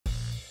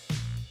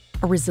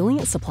A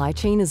resilient supply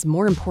chain is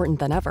more important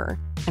than ever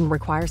and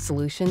requires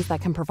solutions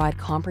that can provide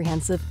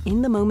comprehensive,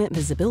 in-the-moment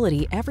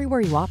visibility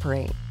everywhere you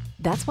operate.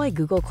 That's why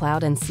Google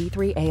Cloud and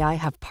C3 AI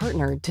have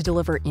partnered to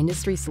deliver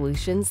industry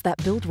solutions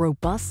that build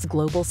robust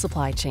global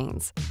supply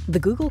chains. The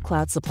Google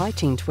Cloud Supply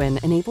Chain Twin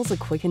enables a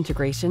quick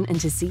integration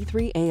into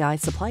C3 AI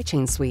Supply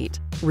Chain Suite,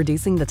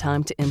 reducing the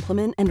time to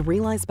implement and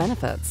realize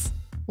benefits.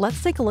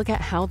 Let's take a look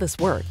at how this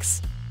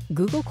works.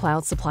 Google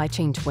Cloud Supply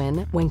Chain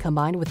Twin, when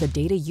combined with the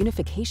data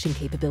unification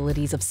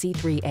capabilities of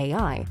C3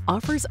 AI,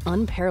 offers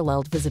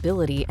unparalleled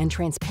visibility and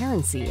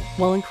transparency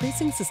while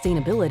increasing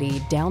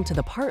sustainability down to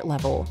the part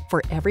level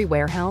for every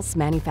warehouse,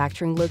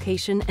 manufacturing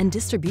location, and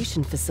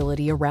distribution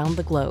facility around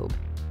the globe.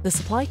 The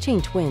Supply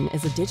Chain Twin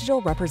is a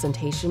digital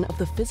representation of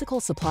the physical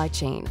supply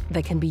chain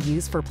that can be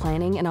used for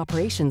planning and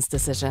operations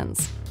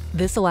decisions.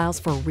 This allows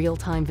for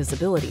real-time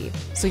visibility,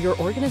 so your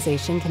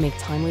organization can make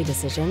timely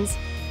decisions,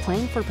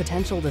 plan for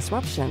potential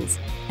disruptions,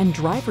 and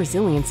drive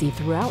resiliency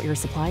throughout your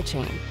supply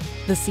chain.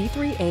 The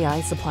C3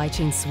 AI Supply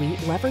Chain Suite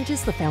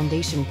leverages the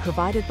foundation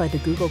provided by the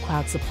Google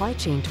Cloud Supply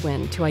Chain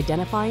Twin to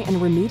identify and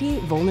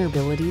remediate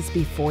vulnerabilities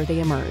before they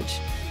emerge.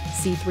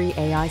 C3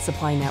 AI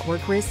Supply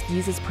Network Risk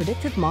uses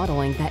predictive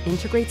modeling that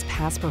integrates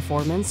past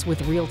performance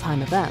with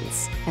real-time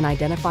events and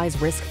identifies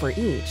risk for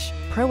each,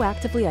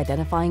 proactively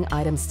identifying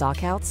item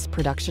stockouts,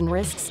 production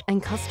risks,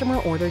 and customer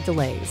order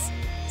delays.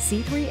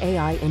 C3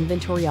 AI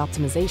Inventory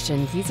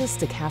Optimization uses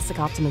stochastic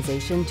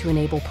optimization to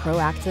enable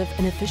proactive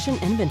and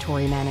efficient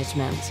inventory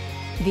management.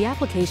 The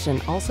application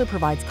also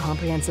provides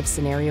comprehensive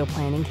scenario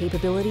planning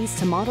capabilities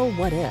to model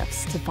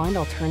what-ifs to find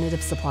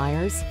alternative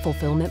suppliers,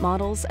 fulfillment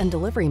models, and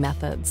delivery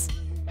methods.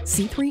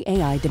 C3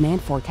 AI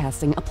Demand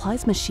Forecasting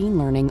applies machine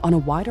learning on a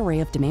wide array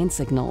of demand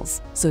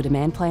signals, so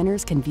demand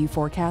planners can view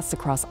forecasts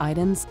across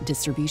items,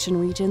 distribution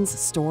regions,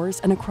 stores,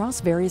 and across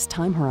various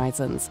time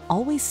horizons,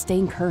 always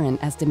staying current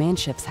as demand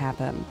shifts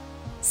happen.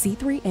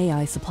 C3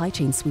 AI Supply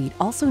Chain Suite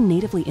also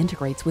natively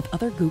integrates with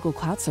other Google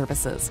Cloud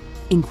services,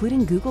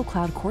 including Google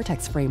Cloud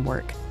Cortex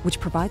Framework, which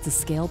provides a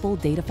scalable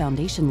data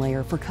foundation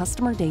layer for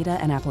customer data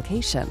and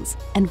applications,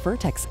 and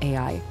Vertex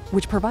AI,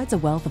 which provides a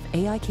wealth of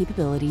AI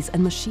capabilities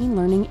and machine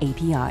learning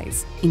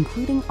APIs,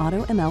 including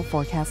AutoML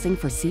forecasting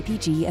for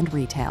CPG and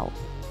retail.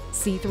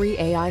 C3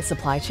 AI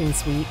Supply Chain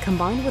Suite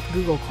combined with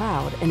Google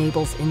Cloud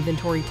enables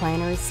inventory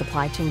planners,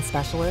 supply chain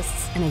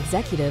specialists, and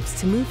executives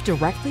to move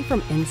directly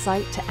from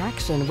insight to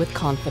action with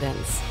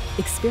confidence.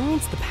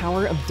 Experience the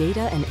power of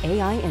data and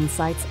AI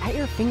insights at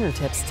your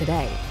fingertips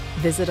today.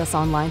 Visit us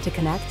online to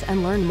connect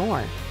and learn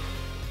more.